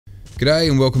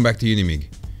G'day and welcome back to Unimig.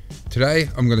 Today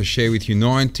I'm going to share with you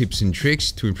 9 tips and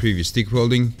tricks to improve your stick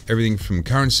welding, everything from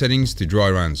current settings to dry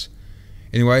runs.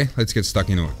 Anyway, let's get stuck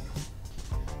into it.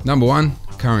 Number 1,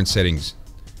 current settings.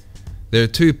 There are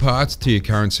 2 parts to your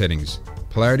current settings,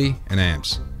 polarity and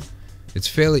amps. It's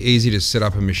fairly easy to set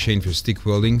up a machine for stick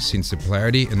welding since the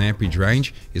polarity and amperage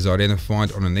range is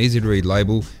identified on an easy to read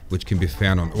label which can be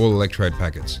found on all electrode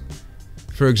packets.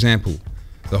 For example,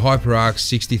 the HyperArc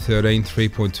 6013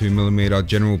 3.2mm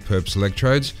general purpose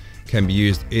electrodes can be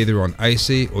used either on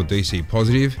AC or DC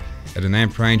positive at an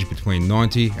amp range between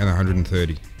 90 and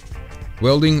 130.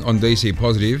 Welding on DC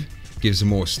positive gives a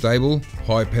more stable,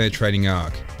 high penetrating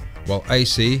arc, while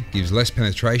AC gives less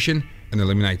penetration and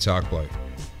eliminates arc blow.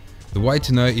 The way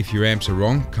to know if your amps are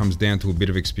wrong comes down to a bit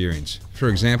of experience. For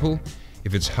example,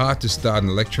 if it's hard to start an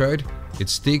electrode, it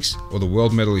sticks, or the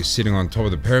weld metal is sitting on top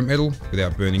of the parent metal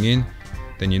without burning in,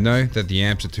 then you know that the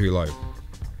amps are too low.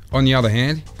 On the other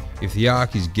hand, if the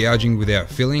arc is gouging without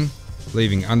filling,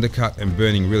 leaving undercut and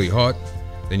burning really hot,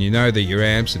 then you know that your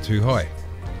amps are too high.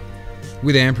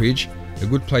 With amperage, a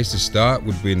good place to start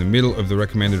would be in the middle of the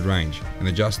recommended range and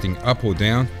adjusting up or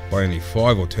down by only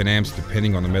 5 or 10 amps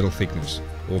depending on the metal thickness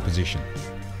or position.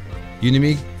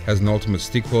 Unimig has an ultimate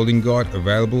stick welding guide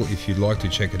available if you'd like to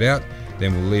check it out,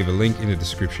 then we'll leave a link in the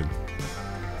description.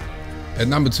 At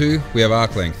number 2, we have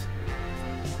arc length.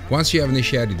 Once you have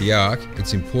initiated the arc,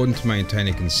 it's important to maintain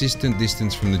a consistent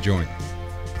distance from the joint.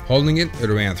 Holding it at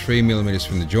around 3mm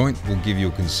from the joint will give you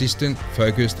a consistent,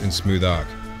 focused and smooth arc.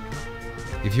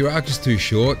 If your arc is too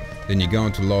short, then you're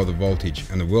going to lower the voltage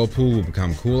and the whirlpool will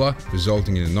become cooler,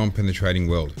 resulting in a non-penetrating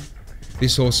weld.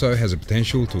 This also has a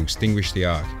potential to extinguish the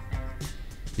arc.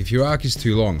 If your arc is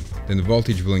too long, then the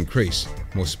voltage will increase,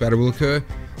 more spatter will occur,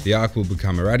 the arc will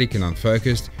become erratic and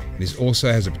unfocused, and this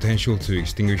also has a potential to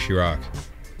extinguish your arc.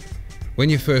 When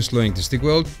you're first learning to stick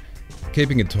weld,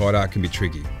 keeping a tight arc can be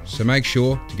tricky, so make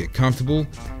sure to get comfortable,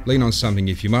 lean on something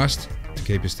if you must, to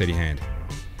keep a steady hand.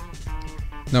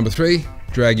 Number 3,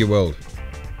 drag your weld.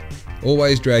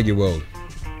 Always drag your weld.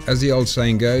 As the old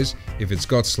saying goes, if it's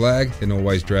got slag, then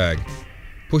always drag.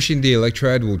 Pushing the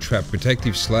electrode will trap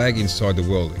protective slag inside the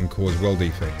weld and cause weld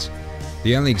defects.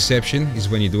 The only exception is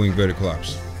when you're doing vertical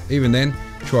ups. Even then,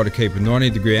 try to keep a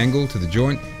 90-degree angle to the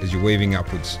joint as you're weaving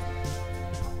upwards.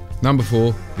 Number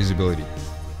 4, visibility.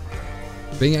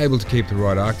 Being able to keep the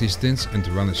right arc distance and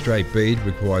to run a straight bead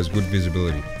requires good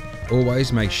visibility.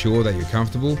 Always make sure that you're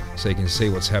comfortable so you can see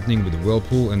what's happening with the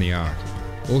whirlpool and the arc.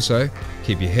 Also,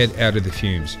 keep your head out of the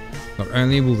fumes. Not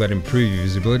only will that improve your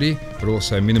visibility, but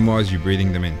also minimise you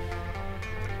breathing them in.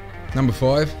 Number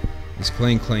 5 is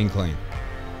clean, clean, clean.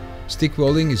 Stick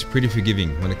welding is pretty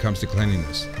forgiving when it comes to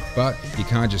cleanliness, but you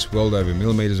can't just weld over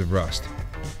millimeters of rust.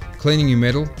 Cleaning your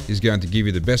metal is going to give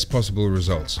you the best possible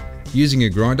results. Using a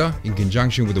grinder in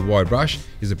conjunction with a wide brush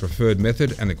is the preferred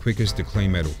method and the quickest to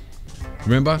clean metal.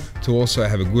 Remember to also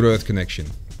have a good earth connection.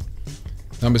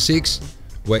 Number 6,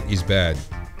 wet is bad.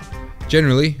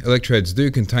 Generally, electrodes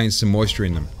do contain some moisture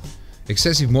in them.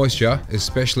 Excessive moisture,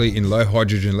 especially in low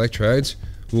hydrogen electrodes,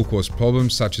 will cause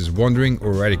problems such as wandering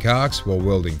or erratic arcs while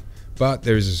welding, but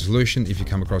there is a solution if you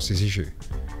come across this issue.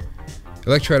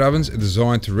 Electrode ovens are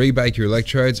designed to rebake your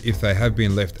electrodes if they have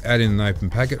been left out in an open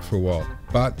packet for a while,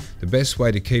 but the best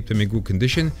way to keep them in good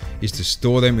condition is to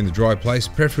store them in a dry place,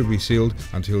 preferably sealed,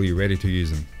 until you're ready to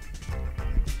use them.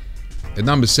 At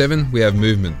number 7, we have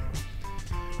movement.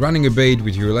 Running a bead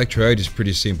with your electrode is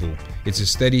pretty simple. It's a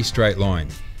steady, straight line.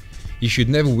 You should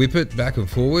never whip it back and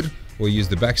forward or use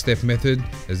the backstep method,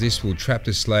 as this will trap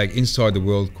the slag inside the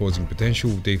weld, causing potential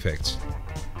defects.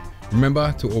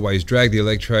 Remember to always drag the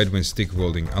electrode when stick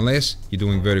welding, unless you're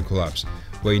doing vertical ups,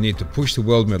 where you need to push the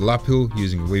weld metal uphill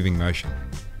using a weaving motion.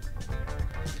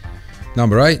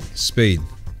 Number 8, speed.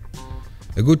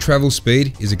 A good travel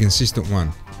speed is a consistent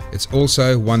one. It's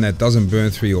also one that doesn't burn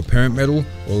through your parent metal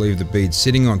or leave the bead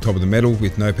sitting on top of the metal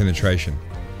with no penetration.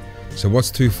 So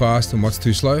what's too fast and what's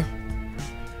too slow?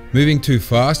 Moving too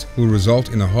fast will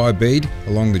result in a high bead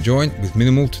along the joint with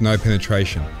minimal to no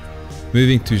penetration.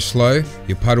 Moving too slow,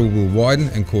 your puddle will widen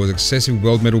and cause excessive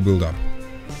weld metal buildup.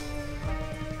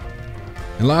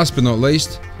 And last but not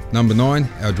least, number 9,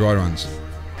 our dry runs.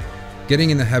 Getting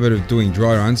in the habit of doing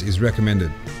dry runs is recommended.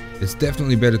 It's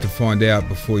definitely better to find out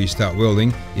before you start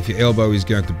welding if your elbow is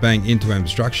going to bang into an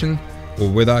obstruction or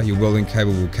whether your welding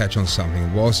cable will catch on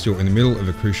something whilst you're in the middle of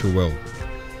a crucial weld.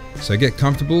 So get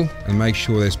comfortable and make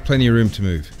sure there's plenty of room to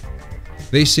move.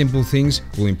 These simple things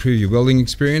will improve your welding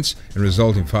experience and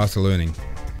result in faster learning.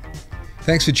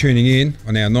 Thanks for tuning in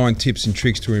on our 9 tips and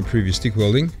tricks to improve your stick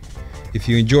welding. If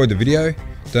you enjoyed the video,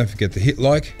 don't forget to hit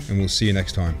like and we'll see you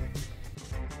next time.